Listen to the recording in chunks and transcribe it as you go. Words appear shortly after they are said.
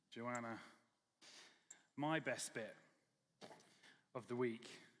Joanna. My best bit of the week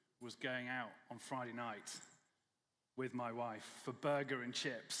was going out on Friday night with my wife for burger and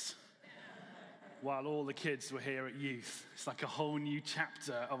chips while all the kids were here at youth. It's like a whole new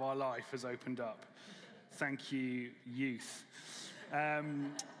chapter of our life has opened up. Thank you, youth.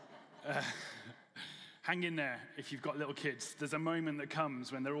 Hang in there if you've got little kids. There's a moment that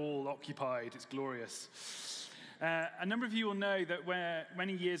comes when they're all occupied. It's glorious. A number of you will know that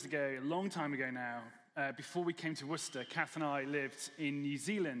many years ago, a long time ago now, before we came to Worcester, Kath and I lived in New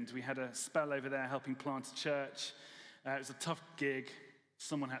Zealand. We had a spell over there helping plant a church. It was a tough gig.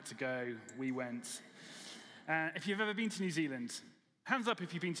 Someone had to go. We went. If you've ever been to New Zealand, hands up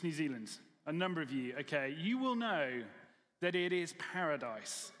if you've been to New Zealand. A number of you, okay. You will know that it is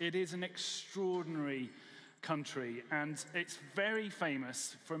paradise. It is an extraordinary country, and it's very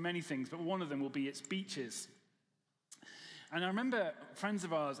famous for many things, but one of them will be its beaches. And I remember friends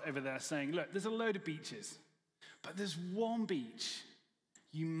of ours over there saying, look, there's a load of beaches, but there's one beach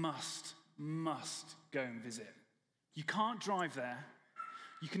you must go and visit. You can't drive there.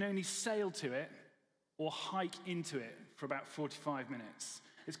 You can only sail to it or hike into it for about 45 minutes.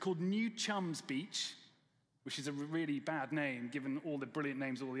 It's called New Chums Beach, which is a really bad name given all the brilliant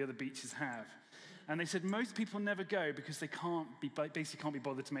names all the other beaches have. And they said most people never go because they basically can't be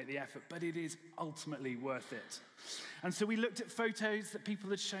bothered to make the effort, but it is ultimately worth it. And so we looked at photos that people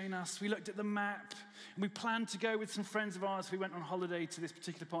had shown us, we looked at the map, and we planned to go with some friends of ours we went on holiday to this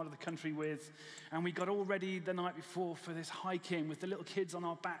particular part of the country with, and we got all ready the night before for this hike in with the little kids on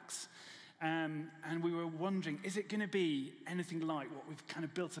our backs. And we were wondering, is it going to be anything like what we've kind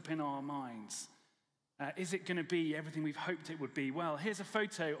of built up in our minds? Is it going to be everything we've hoped it would be? Well, here's a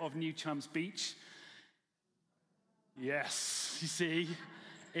photo of New Chums Beach. Yes, you see,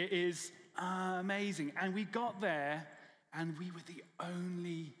 it is amazing. And we got there, and we were the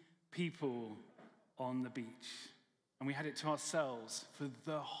only people on the beach. And we had it to ourselves for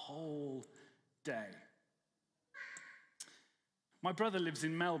the whole day. My brother lives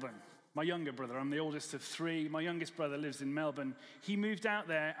in Melbourne. My younger brother, I'm the oldest of three. My youngest brother lives in Melbourne. He moved out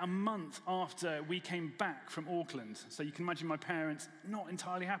there a month after we came back from Auckland. So you can imagine my parents not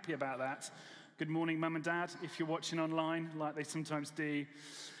entirely happy about that. Good morning, Mum and Dad, if you're watching online, like they sometimes do.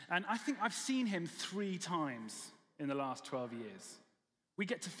 And I think I've seen him 3 times in the last 12 years. We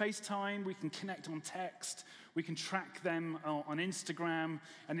get to FaceTime, we can connect on text, we can track them on Instagram,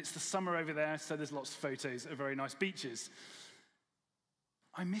 and it's the summer over there, so there's lots of photos of very nice beaches.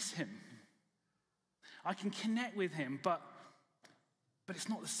 I miss him. I can connect with him, but it's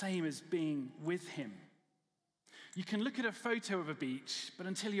not the same as being with him. You can look at a photo of a beach, but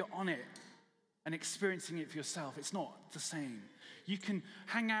until you're on it and experiencing it for yourself, it's not the same. You can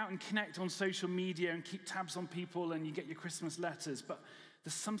hang out and connect on social media and keep tabs on people and you get your Christmas letters, but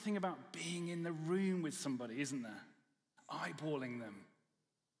there's something about being in the room with somebody, isn't there? Eyeballing them,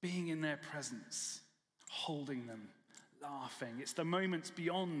 being in their presence, holding them, laughing. It's the moments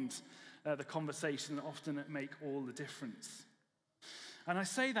beyond the conversation that often make all the difference. And I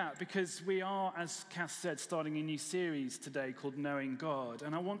say that because we are, as Kath said, starting a new series today called Knowing God.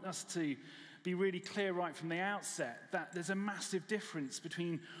 And I want us to be really clear right from the outset that there's a massive difference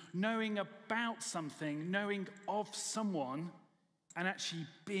between knowing about something, knowing of someone, and actually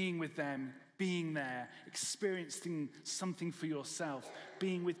being with them, being there, experiencing something for yourself,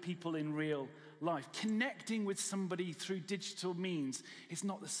 being with people in real life. Connecting with somebody through digital means is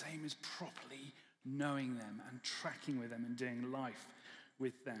not the same as properly knowing them and tracking with them and doing life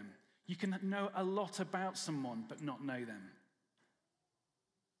with them. You can know a lot about someone but not know them.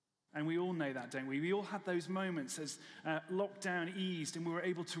 And we all know that, don't we? We all had those moments as lockdown eased and we were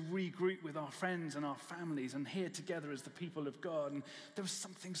able to regroup with our friends and our families and here together as the people of God. And there was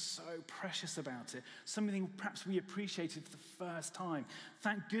something so precious about it, something perhaps we appreciated for the first time.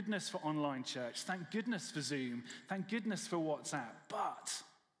 Thank goodness for online church. Thank goodness for Zoom. Thank goodness for WhatsApp. But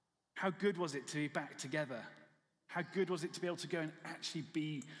how good was it to be back together? How good was it to be able to go and actually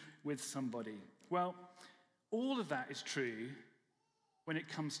be with somebody? Well, all of that is true when it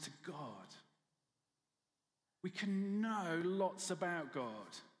comes to God. We can know lots about God,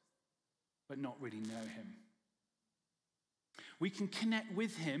 but not really know him. We can connect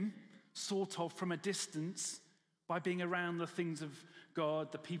with him, sort of from a distance, by being around the things of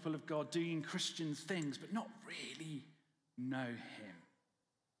God, the people of God, doing Christian things, but not really know him.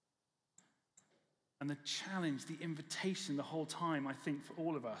 And the challenge, the invitation the whole time, I think, for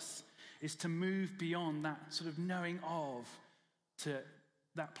all of us, is to move beyond that sort of knowing of to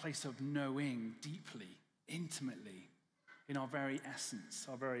that place of knowing deeply, intimately, in our very essence,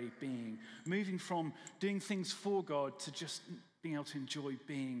 our very being. Moving from doing things for God to just being able to enjoy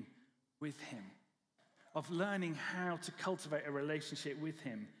being with him, of learning how to cultivate a relationship with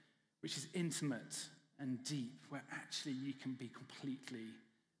him, which is intimate and deep, where actually you can be completely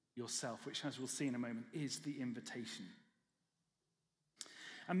yourself, which, as we'll see in a moment, is the invitation.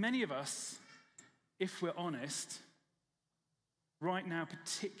 And many of us, if we're honest, right now,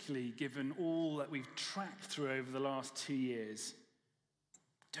 particularly given all that we've tracked through over the last 2 years,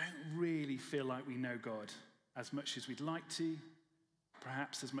 don't really feel like we know God as much as we'd like to,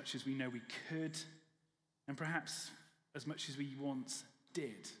 perhaps as much as we know we could, and perhaps as much as we once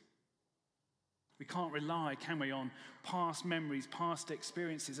did. We can't rely, can we, on past memories, past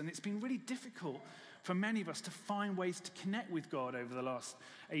experiences, and it's been really difficult for many of us to find ways to connect with God over the last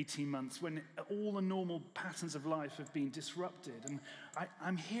 18 months when all the normal patterns of life have been disrupted. And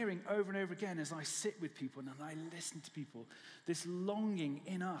I'm hearing over and over again as I sit with people and I listen to people, this longing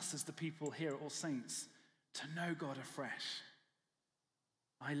in us as the people here at All Saints to know God afresh.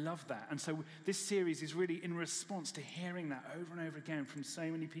 I love that. And so this series is really in response to hearing that over and over again from so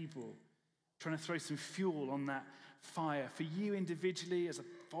many people, trying to throw some fuel on that fire for you individually as a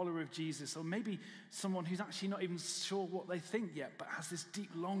follower of Jesus, or maybe someone who's actually not even sure what they think yet, but has this deep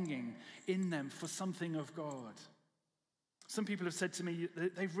longing in them for something of God. Some people have said to me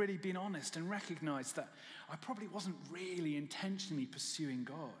that they've really been honest and recognized that I probably wasn't really intentionally pursuing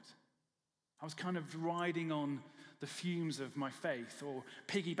God. I was kind of riding on the fumes of my faith or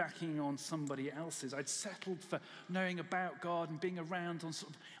piggybacking on somebody else's. I'd settled for knowing about God and being around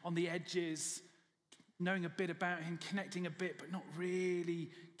on the edges, knowing a bit about him, connecting a bit, but not really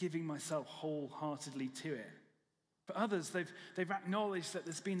giving myself wholeheartedly to it. For others, they've acknowledged that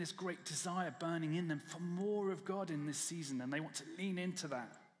there's been this great desire burning in them for more of God in this season, and they want to lean into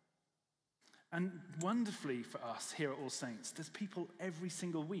that. And wonderfully for us here at All Saints, there's people every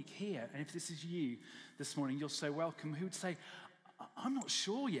single week here, and if this is you this morning, you're so welcome, who would say, I'm not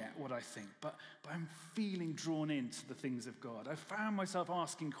sure yet what I think, but I'm feeling drawn into the things of God. I found myself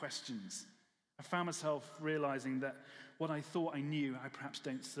asking questions. I found myself realizing that what I thought I knew,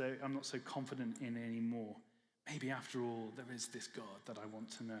 I'm not so confident in anymore. Maybe after all, there is this God that I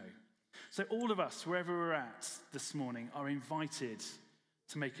want to know. So all of us, wherever we're at this morning, are invited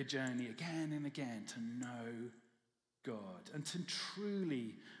to make a journey again and again to know God and to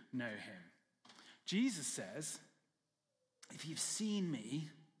truly know him. Jesus says, if you've seen me,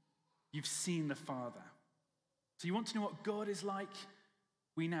 you've seen the Father. So you want to know what God is like?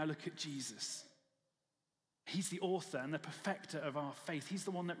 We now look at Jesus. He's the author and the perfecter of our faith. He's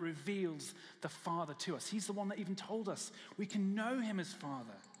the one that reveals the Father to us. He's the one that even told us we can know him as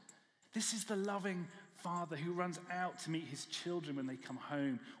Father. This is the loving Father who runs out to meet his children when they come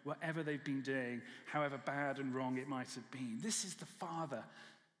home, whatever they've been doing, however bad and wrong it might have been. This is the Father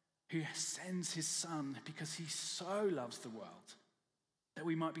who sends his Son because he so loves the world that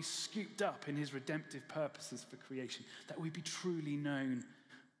we might be scooped up in his redemptive purposes for creation, that we be truly known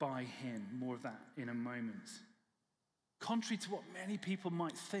by him. More of that in a moment. Contrary to what many people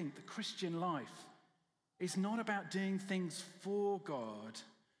might think, the Christian life is not about doing things for God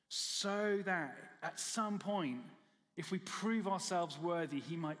so that at some point, if we prove ourselves worthy,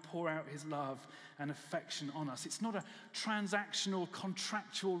 he might pour out his love and affection on us. It's not a transactional,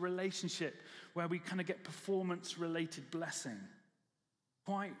 contractual relationship where we kind of get performance-related blessing.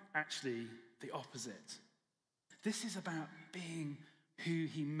 Quite actually the opposite. This is about being who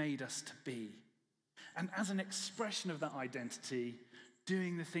he made us to be. And as an expression of that identity,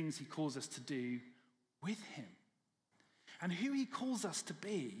 doing the things he calls us to do with him. And who he calls us to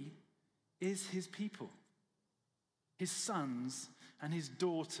be is his people. His sons and his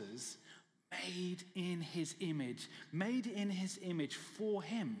daughters made in his image for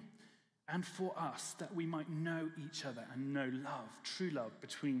him and for us, that we might know each other and know love, true love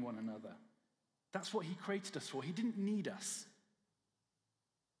between one another. That's what he created us for. He didn't need us.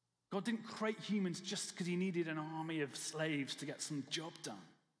 God didn't create humans just because he needed an army of slaves to get some job done.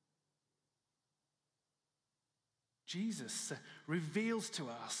 Jesus reveals to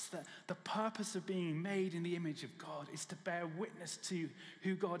us that the purpose of being made in the image of God is to bear witness to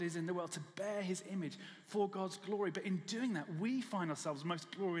who God is in the world, to bear his image for God's glory. But in doing that, we find ourselves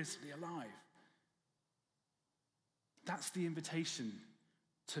most gloriously alive. That's the invitation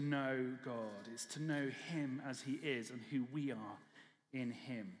to know God, is to know him as he is and who we are in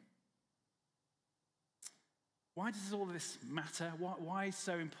him. Why does all of this matter? Why is it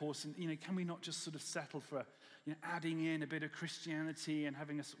so important? Can we not just sort of settle for adding in a bit of Christianity and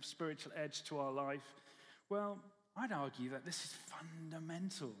having a sort of spiritual edge to our life? Well, I'd argue that this is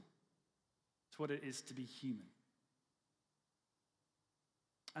fundamental to what it is to be human.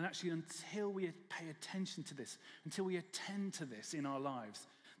 And actually, until we pay attention to this, until we attend to this in our lives,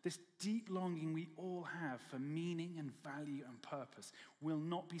 this deep longing we all have for meaning and value and purpose will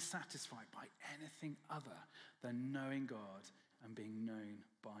not be satisfied by anything other than knowing God and being known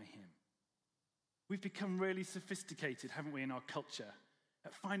by him. We've become really sophisticated, haven't we, in our culture,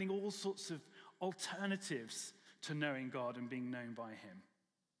 at finding all sorts of alternatives to knowing God and being known by him.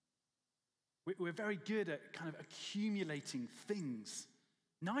 We're very good at kind of accumulating things,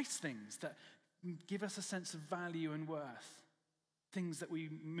 nice things that give us a sense of value and worth, things that we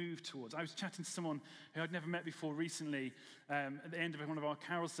move towards. I was chatting to someone who I'd never met before recently at the end of one of our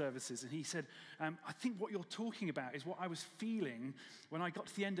carol services, and he said, I think what you're talking about is what I was feeling when I got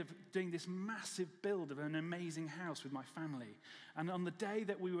to the end of doing this massive build of an amazing house with my family. And on the day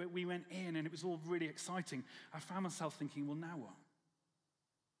that we went in and it was all really exciting, I found myself thinking, well, now what?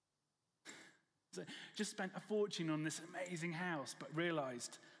 So just spent a fortune on this amazing house, but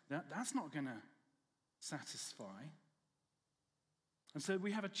realized that that's not going to satisfy. And so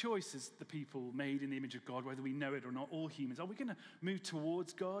we have a choice as the people made in the image of God, whether we know it or not, all humans. Are we going to move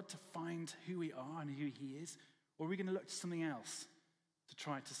towards God to find who we are and who he is? Or are we going to look to something else to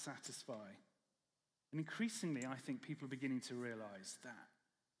try to satisfy? And increasingly, I think people are beginning to realize that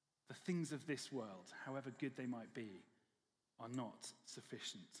the things of this world, however good they might be, are not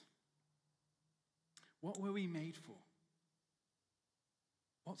sufficient. What were we made for?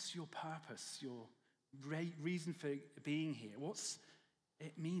 What's your purpose, your reason for being here? What's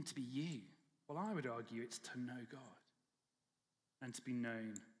it mean to be you? Well, I would argue it's to know God and to be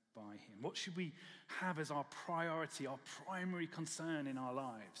known by him. What should we have as our priority, our primary concern in our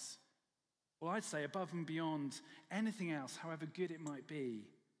lives? Well, I'd say above and beyond anything else, however good it might be,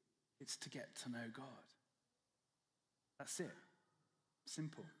 it's to get to know God. That's it.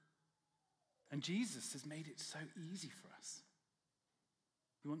 Simple. And Jesus has made it so easy for us.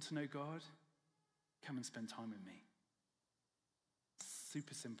 You want to know God? Come and spend time with me.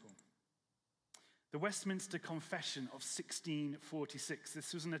 Super simple. The Westminster Confession of 1646.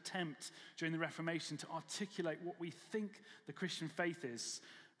 This was an attempt during the Reformation to articulate what we think the Christian faith is.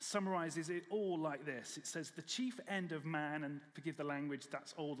 Summarizes it all like this. It says, the chief end of man, and forgive the language,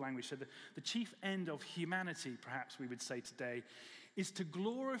 that's old language, so the chief end of humanity, perhaps we would say today, is to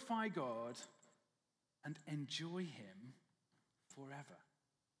glorify God and enjoy him forever.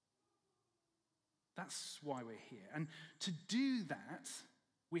 That's why we're here. And to do that,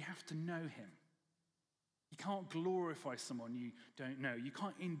 we have to know him. You can't glorify someone you don't know. You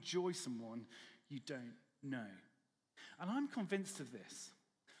can't enjoy someone you don't know. And I'm convinced of this,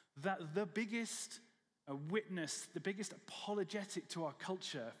 that the biggest witness, the biggest apologetic to our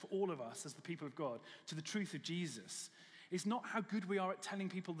culture, for all of us as the people of God, to the truth of Jesus, is not how good we are at telling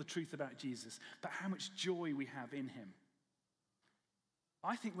people the truth about Jesus, but how much joy we have in him.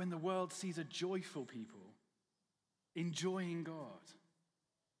 I think when the world sees a joyful people enjoying God,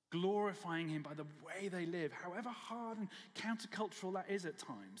 glorifying him by the way they live, however hard and countercultural that is at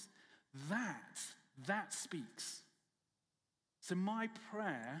times, that speaks. So my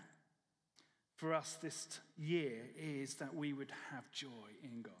prayer for us this year is that we would have joy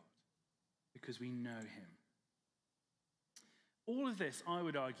in God because we know him. All of this, I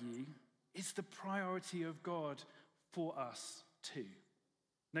would argue, is the priority of God for us too.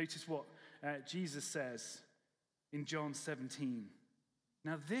 Notice what Jesus says in John 17.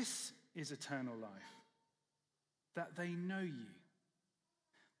 Now this is eternal life, that they know you,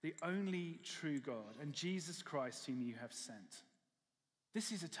 the only true God, and Jesus Christ whom you have sent.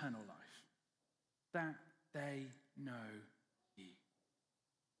 This is eternal life, that they know you.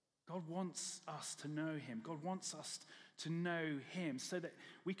 God wants us to know him. God wants us to know him so that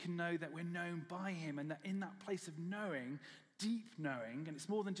we can know that we're known by him, and that in that place of knowing, deep knowing, and it's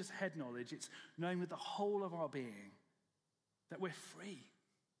more than just head knowledge, it's knowing with the whole of our being, that we're free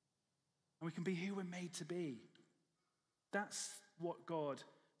and we can be who we're made to be. That's what God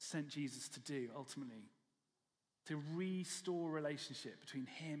sent Jesus to do ultimately, to restore relationship between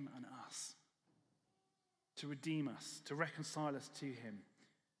him and us, to redeem us, to reconcile us to him.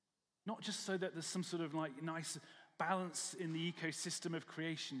 Not just so that there's some sort of like nice balance in the ecosystem of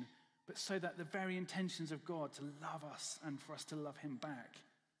creation, but so that the very intentions of God to love us and for us to love him back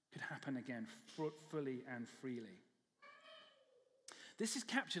could happen again fully and freely. This is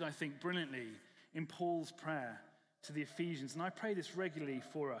captured, I think, brilliantly in Paul's prayer to the Ephesians, and I pray this regularly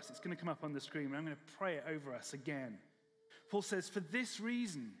for us. It's going to come up on the screen, and I'm going to pray it over us again. Paul says, for this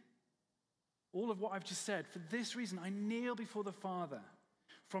reason, all of what I've just said, for this reason I kneel before the Father,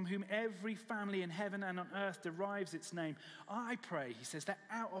 from whom every family in heaven and on earth derives its name. I pray, he says, that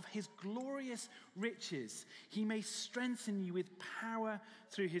out of his glorious riches he may strengthen you with power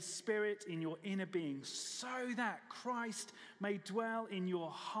through his Spirit in your inner being, so that Christ may dwell in your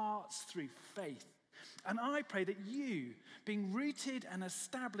hearts through faith. And I pray that you, being rooted and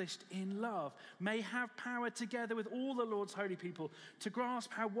established in love, may have power together with all the Lord's holy people to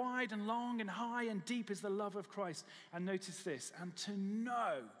grasp how wide and long and high and deep is the love of Christ. And notice this, and to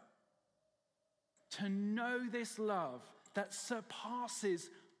know this love that surpasses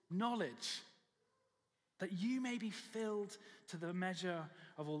knowledge, that you may be filled to the measure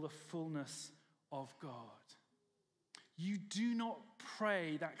of all the fullness of God. You do not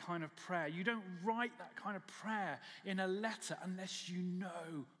pray that kind of prayer. You don't write that kind of prayer in a letter unless you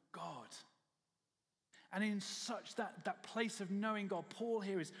know God. And in such that place of knowing God, Paul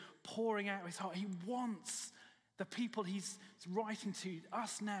here is pouring out his heart. He wants the people he's writing to,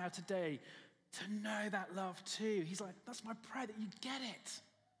 us now, today, to know that love too. He's like, that's my prayer, that you get it.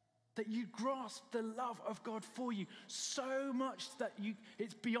 That you grasp the love of God for you so much that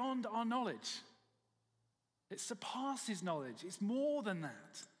it's beyond our knowledge. It surpasses knowledge. It's more than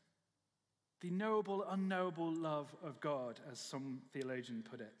that. The knowable, unknowable love of God, as some theologian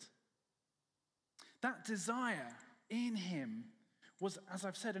put it. That desire in him was, as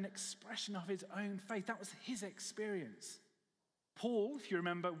I've said, an expression of his own faith. That was his experience. Paul, if you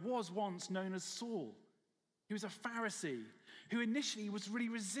remember, was once known as Saul. He was a Pharisee who initially was really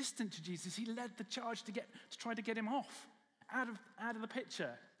resistant to Jesus. He led the charge to try to get him off, out of the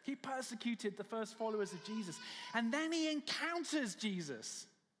picture. He persecuted the first followers of Jesus. And then he encounters Jesus.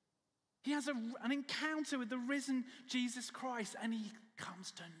 He has an encounter with the risen Jesus Christ, and he comes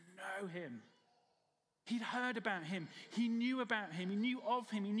to know him. He'd heard about him. He knew about him. He knew of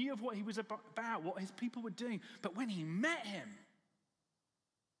him. He knew of what he was about, what his people were doing. But when he met him,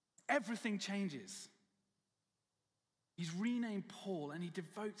 everything changes. He's renamed Paul, and he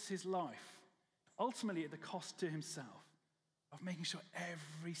devotes his life, ultimately at the cost to himself, of making sure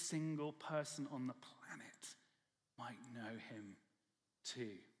every single person on the planet might know him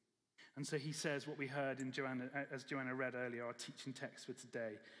too. And so he says what we heard as Joanna read earlier, our teaching text for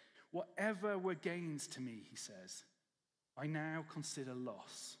today. Whatever were gains to me, he says, I now consider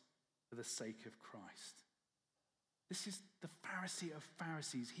loss for the sake of Christ. This is the Pharisee of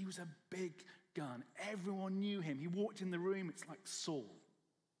Pharisees. He was a big gun. Everyone knew him. He walked in the room, it's like Saul.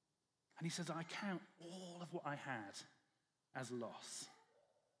 And he says, I count all of what I had as loss.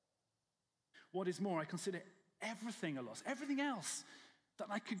 What is more, I consider everything a loss. Everything else that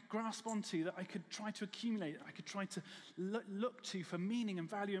I could grasp onto, that I could try to accumulate, that I could try to look to for meaning and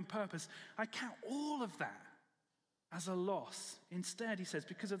value and purpose. I count all of that as a loss. Instead, he says,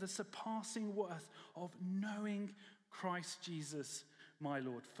 because of the surpassing worth of knowing Christ Jesus, my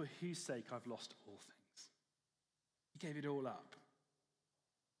Lord, for whose sake I've lost all things. He gave it all up.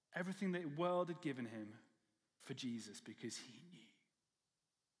 Everything the world had given him for Jesus, because he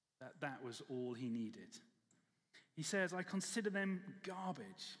knew that was all he needed. He says, I consider them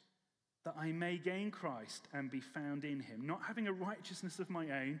garbage, that I may gain Christ and be found in him, not having a righteousness of my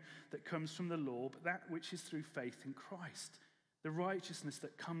own that comes from the law, but that which is through faith in Christ. The righteousness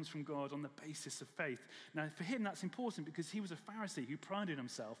that comes from God on the basis of faith. Now, for him, that's important because he was a Pharisee who prided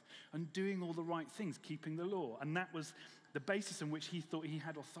himself on doing all the right things, keeping the law. And that was the basis on which he thought he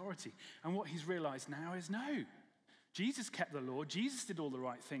had authority. And what he's realized now is no. Jesus kept the law. Jesus did all the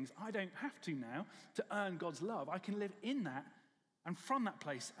right things. I don't have to now to earn God's love. I can live in that and from that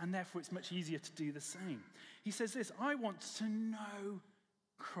place, and therefore it's much easier to do the same. He says this, I want to know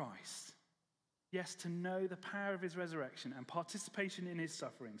Christ. Yes, to know the power of his resurrection and participation in his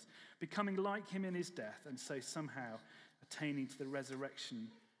sufferings, becoming like him in his death, and so somehow attaining to the resurrection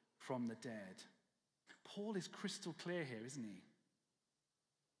from the dead. Paul is crystal clear here, isn't he?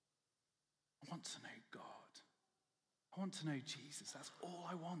 I want to know God. I want to know Jesus. That's all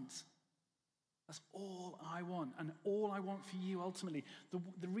I want. That's all I want. And all I want for you ultimately.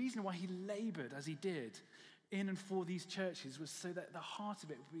 The reason why he labored as he did in and for these churches was so that the heart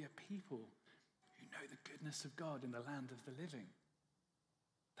of it would be a people who know the goodness of God in the land of the living.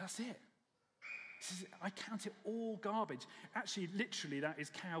 That's it. He says, I count it all garbage. Actually, literally, that is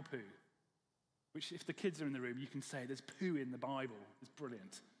cow poo. Which, if the kids are in the room, you can say there's poo in the Bible. It's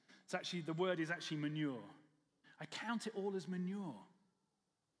brilliant. It's actually, the word is actually manure. I count it all as manure.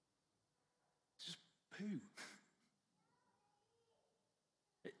 It's just poo.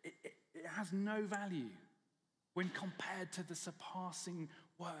 It has no value when compared to the surpassing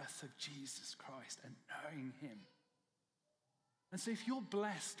worth of Jesus Christ and knowing him. And so if you're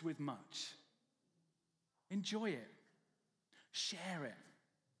blessed with much, enjoy it, share it,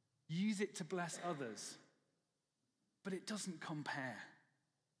 Use it to bless others. But it doesn't compare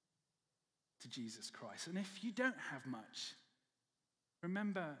to Jesus Christ. And if you don't have much,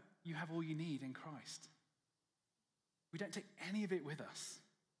 remember you have all you need in Christ. We don't take any of it with us.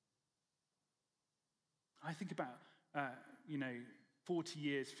 I think about, 40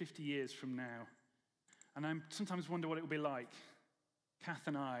 years, 50 years from now, and I sometimes wonder what it will be like, Kath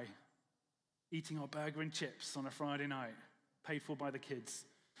and I, eating our burger and chips on a Friday night, paid for by the kids.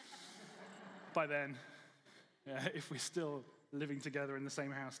 By then, if we're still living together in the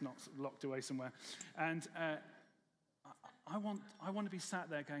same house, not locked away somewhere. And I want to be sat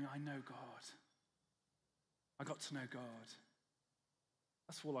there going, I know God. I got to know God.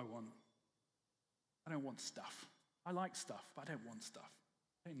 That's all I want. I don't want stuff. I like stuff, but I don't want stuff.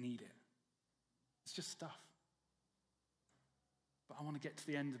 I don't need it. It's just stuff. But I want to get to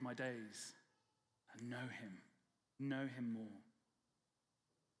the end of my days and know him more.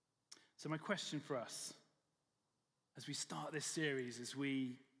 So my question for us, as we start this series, as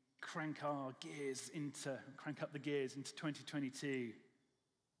we crank up the gears into 2022,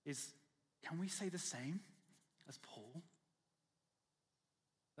 is can we say the same as Paul?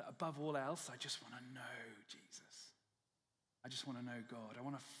 That above all else, I just want to know Jesus. I just want to know God. I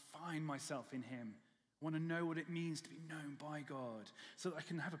want to find myself in him. I want to know what it means to be known by God so that I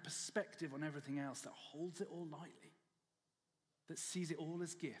can have a perspective on everything else that holds it all lightly, that sees it all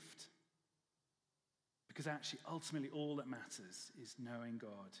as gift. Because actually, ultimately, all that matters is knowing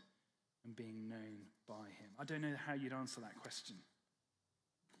God and being known by him. I don't know how you'd answer that question.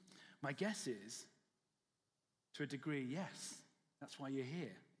 My guess is, to a degree, yes. That's why you're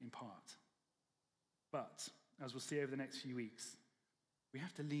here, in part. But, as we'll see over the next few weeks, we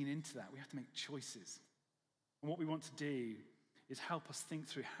have to lean into that. We have to make choices. And what we want to do is help us think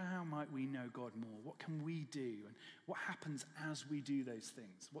through how might we know God more? What can we do? And what happens as we do those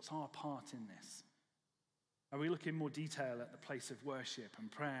things? What's our part in this? And we look in more detail at the place of worship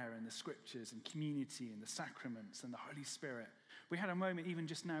and prayer and the scriptures and community and the sacraments and the Holy Spirit. We had a moment even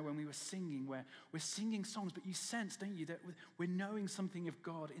just now when we were singing, where we're singing songs, but you sense, don't you, that we're knowing something of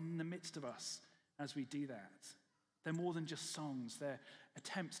God in the midst of us as we do that. They're more than just songs. They're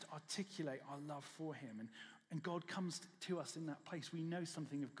attempts to articulate our love for him. And God comes to us in that place. We know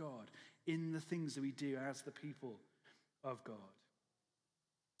something of God in the things that we do as the people of God.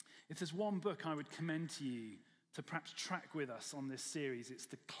 If there's one book I would commend to you to perhaps track with us on this series, it's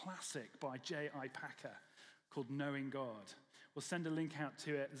the classic by J.I. Packer called Knowing God. We'll send a link out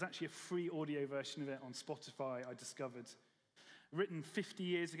to it. There's actually a free audio version of it on Spotify, I discovered. Written 50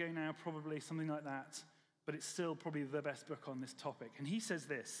 years ago now, probably, something like that. But it's still probably the best book on this topic. And he says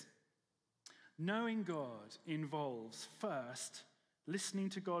this: knowing God involves, first, listening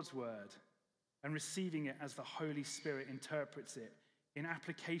to God's word and receiving it as the Holy Spirit interprets it in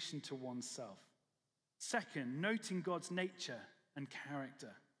application to oneself. Second, noting God's nature and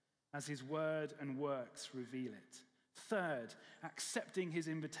character as his word and works reveal it. Third, accepting his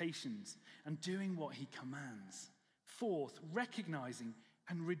invitations and doing what he commands. Fourth, recognizing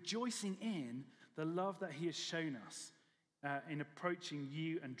and rejoicing in the love that he has shown us in approaching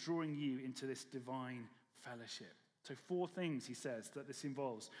you and drawing you into this divine fellowship. So 4 things, he says, that this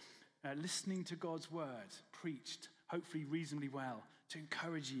involves. Listening to God's word, preached, hopefully reasonably well, to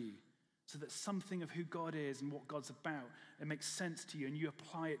encourage you so that something of who God is and what God's about, it makes sense to you and you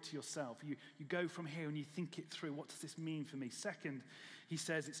apply it to yourself. You go from here and you think it through. What does this mean for me? Second, he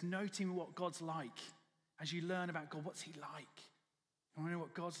says, it's noting what God's like. As you learn about God, what's he like? You want to know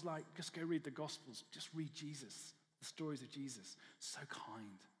what God's like? Just go read the Gospels. Just read Jesus, the stories of Jesus. So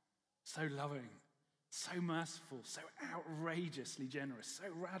kind, so loving, so merciful, so outrageously generous, so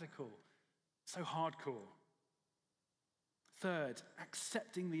radical, so hardcore. Third,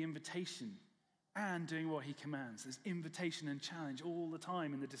 accepting the invitation and doing what he commands. There's invitation and challenge all the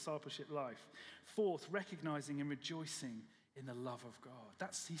time in the discipleship life. Fourth, recognizing and rejoicing in the love of God.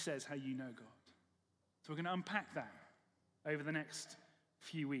 That's, he says, how you know God. So we're going to unpack that over the next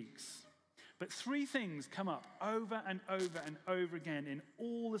few weeks. But 3 things come up over and over and over again in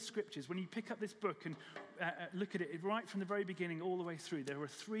all the scriptures. When you pick up this book and look at it right from the very beginning all the way through, there are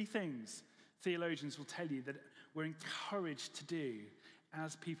 3 things theologians will tell you that we're encouraged to do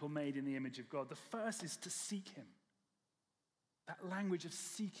as people made in the image of God. The first is to seek him. That language of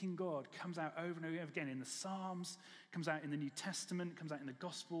seeking God comes out over and over again in the Psalms, comes out in the New Testament, comes out in the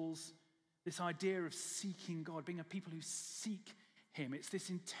Gospels. This idea of seeking God, being a people who seek him. It's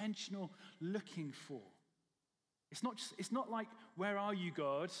this intentional looking for. It's not like, where are you,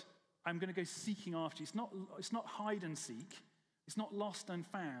 God? I'm going to go seeking after you. It's not hide and seek. It's not lost and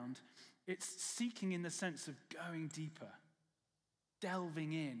found. It's seeking in the sense of going deeper.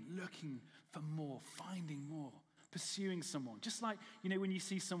 delving in, looking for more, finding more, pursuing someone. Just like, when you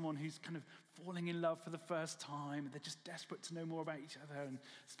see someone who's kind of falling in love for the first time, and they're just desperate to know more about each other and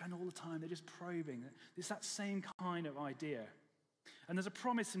spend all the time, they're just probing. It's that same kind of idea. And there's a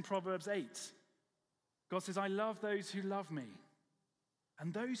promise in Proverbs 8. God says, I love those who love me,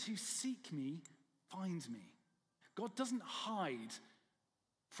 and those who seek me find me. God doesn't hide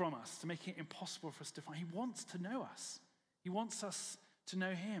from us to make it impossible for us to find. He wants to know us. He wants us to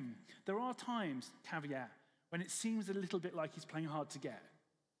know him. There are times, caveat, when it seems a little bit like he's playing hard to get.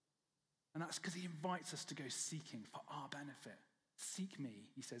 And that's because he invites us to go seeking for our benefit. Seek me,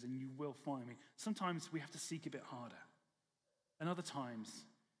 he says, and you will find me. Sometimes we have to seek a bit harder. And other times,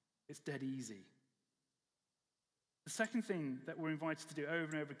 it's dead easy. The second thing that we're invited to do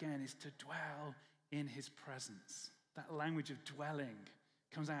over and over again is to dwell in his presence. That language of dwelling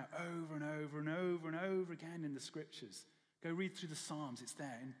comes out over and over and over and over again in the scriptures. Go read through the Psalms. It's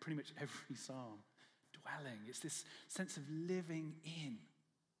there in pretty much every psalm. Dwelling. It's this sense of living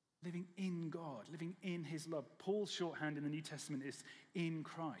in God, living in his love. Paul's shorthand in the New Testament is in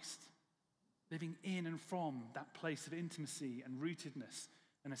Christ. Living in and from that place of intimacy and rootedness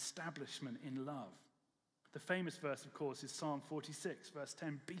and establishment in love. The famous verse, of course, is Psalm 46, verse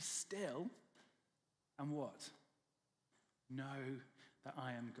 10. Be still and what? Know that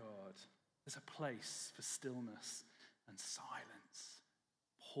I am God. There's a place for stillness and silence,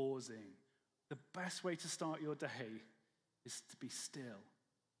 pausing. The best way to start your day is to be still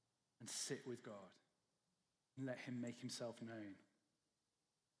and sit with God and let him make himself known.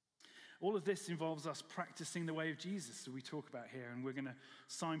 All of this involves us practicing the way of Jesus that we talk about here, and we're going to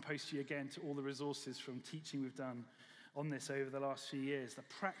signpost you again to all the resources from teaching we've done on this over the last few years. The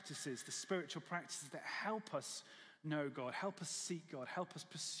practices, the spiritual practices that help us know God, help us seek God, help us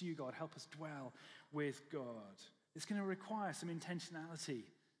pursue God, help us dwell with God. It's going to require some intentionality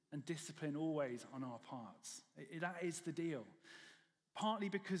and discipline always on our parts. That is the deal. Partly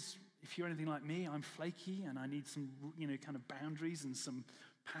because if you're anything like me, I'm flaky and I need some, kind of boundaries and some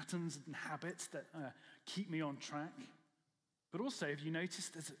patterns and habits that keep me on track. But also, have you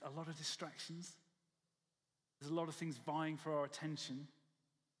noticed there's a lot of distractions? There's a lot of things vying for our attention.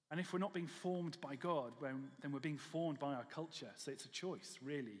 And if we're not being formed by God, then we're being formed by our culture. So it's a choice,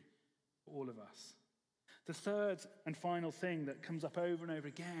 really, for all of us. The third and final thing that comes up over and over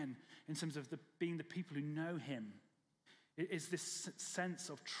again in terms of being the people who know him is this sense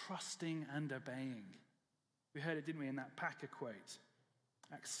of trusting and obeying. We heard it, didn't we, in that Packer quote?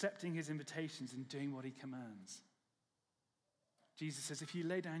 Accepting his invitations and doing what he commands. Jesus says, if you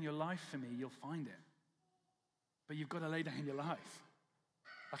lay down your life for me, you'll find it. But you've got to lay down your life.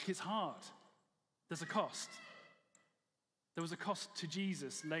 Like, it's hard. There's a cost. There was a cost to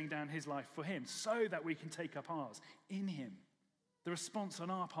Jesus laying down his life for him so that we can take up ours in him. The response on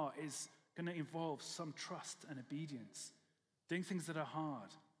our part is going to involve some trust and obedience. Doing things that are hard.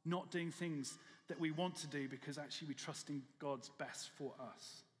 Not doing things that we want to do because actually we're trusting God's best for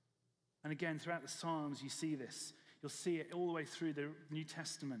us. And again, throughout the Psalms, you see this. You'll see it all the way through the New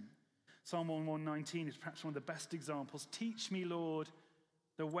Testament. Psalm 119 is perhaps one of the best examples. Teach me, Lord,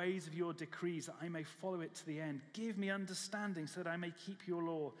 the ways of your decrees, that I may follow it to the end. Give me understanding so that I may keep your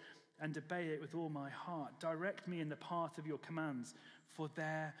law and obey it with all my heart. Direct me in the path of your commands, for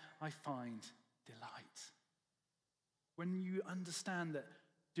there I find delight. When you understand that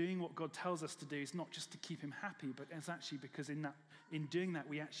doing what God tells us to do is not just to keep him happy, but it's actually because in doing that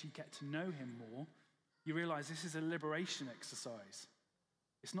we actually get to know him more, you realize this is a liberation exercise.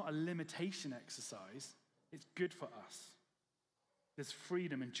 It's not a limitation exercise. It's good for us. There's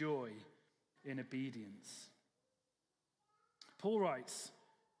freedom and joy in obedience. Paul writes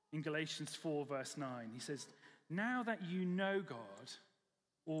in Galatians 4, verse 9, he says, now that you know God,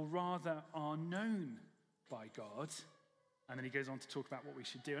 or rather are known by God, and then he goes on to talk about what we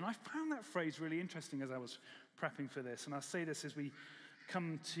should do. And I found that phrase really interesting as I was prepping for this, and I'll say this as we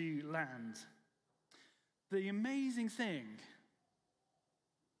come to land. The amazing thing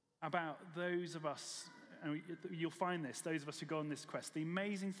about those of us, and you'll find this, those of us who go on this quest, the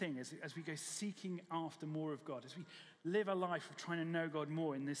amazing thing is as we go seeking after more of God, as we live a life of trying to know God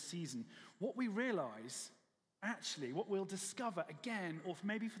more in this season, what we realize, actually, what we'll discover again, or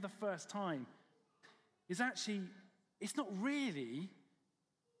maybe for the first time, is actually, it's not really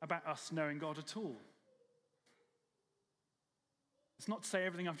about us knowing God at all. It's not to say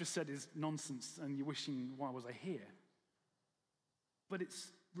everything I've just said is nonsense and you're wishing, why was I here? But it's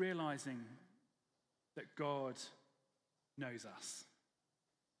realizing that God knows us.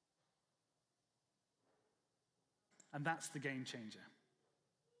 And that's the game changer.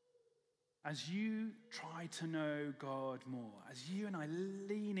 as you try to know God more, as you and I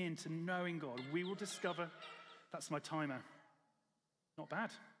lean into knowing God, we will discover, that's my timer, not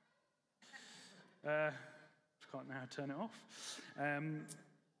bad. Can't now turn it off.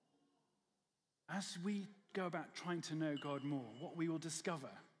 As we go about trying to know God more, what we will discover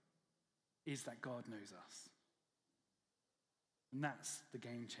is that God knows us. And that's the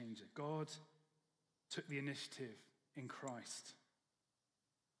game changer. God took the initiative in Christ.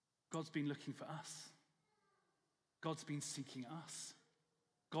 God's been looking for us. God's been seeking us.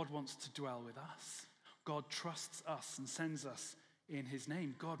 God wants to dwell with us. God trusts us and sends us in his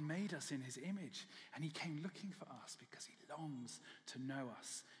name. God made us in his image, and he came looking for us because he longs to know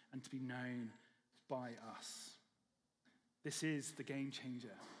us and to be known by us. This is the game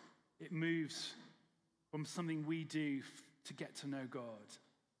changer. It moves from something we do to get to know God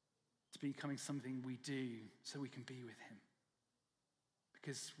to becoming something we do so we can be with him.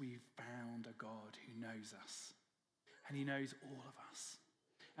 Because we've found a God who knows us, and he knows all of us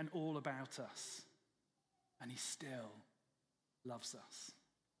and all about us, and he still loves us.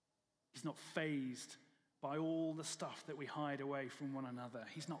 He's not fazed by all the stuff that we hide away from one another.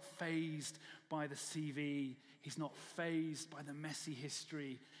 He's not fazed by the CV. He's not fazed by the messy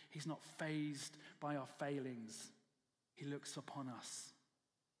history. He's not fazed by our failings. He looks upon us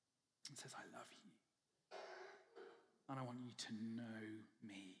and says, I love you. And I want you to know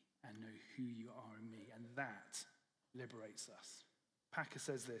me and know who you are in me. And that liberates us. Packer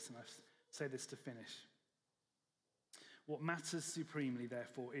says this, and I say this to finish. What matters supremely,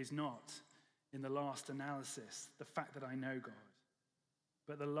 therefore, is not, in the last analysis, the fact that I know God,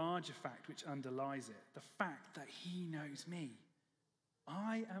 but the larger fact which underlies it, the fact that he knows me.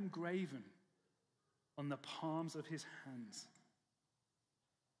 I am graven on the palms of his hands.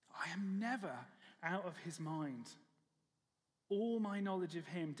 I am never out of his mind. All my knowledge of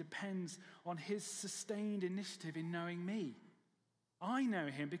him depends on his sustained initiative in knowing me. I know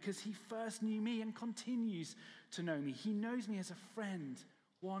him because he first knew me and continues to know me. He knows me as a friend,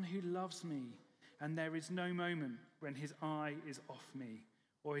 one who loves me, and there is no moment when his eye is off me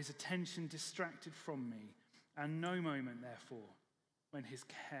or his attention distracted from me, and no moment, therefore, when his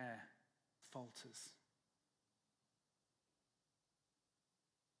care falters.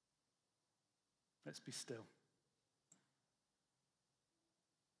 Let's be still.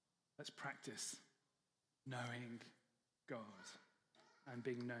 Let's practice knowing God and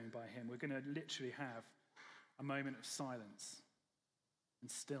being known by him. We're going to literally have a moment of silence and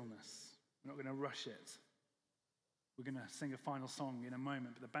stillness. We're not going to rush it. We're going to sing a final song in a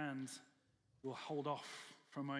moment, but the band will hold off for a moment.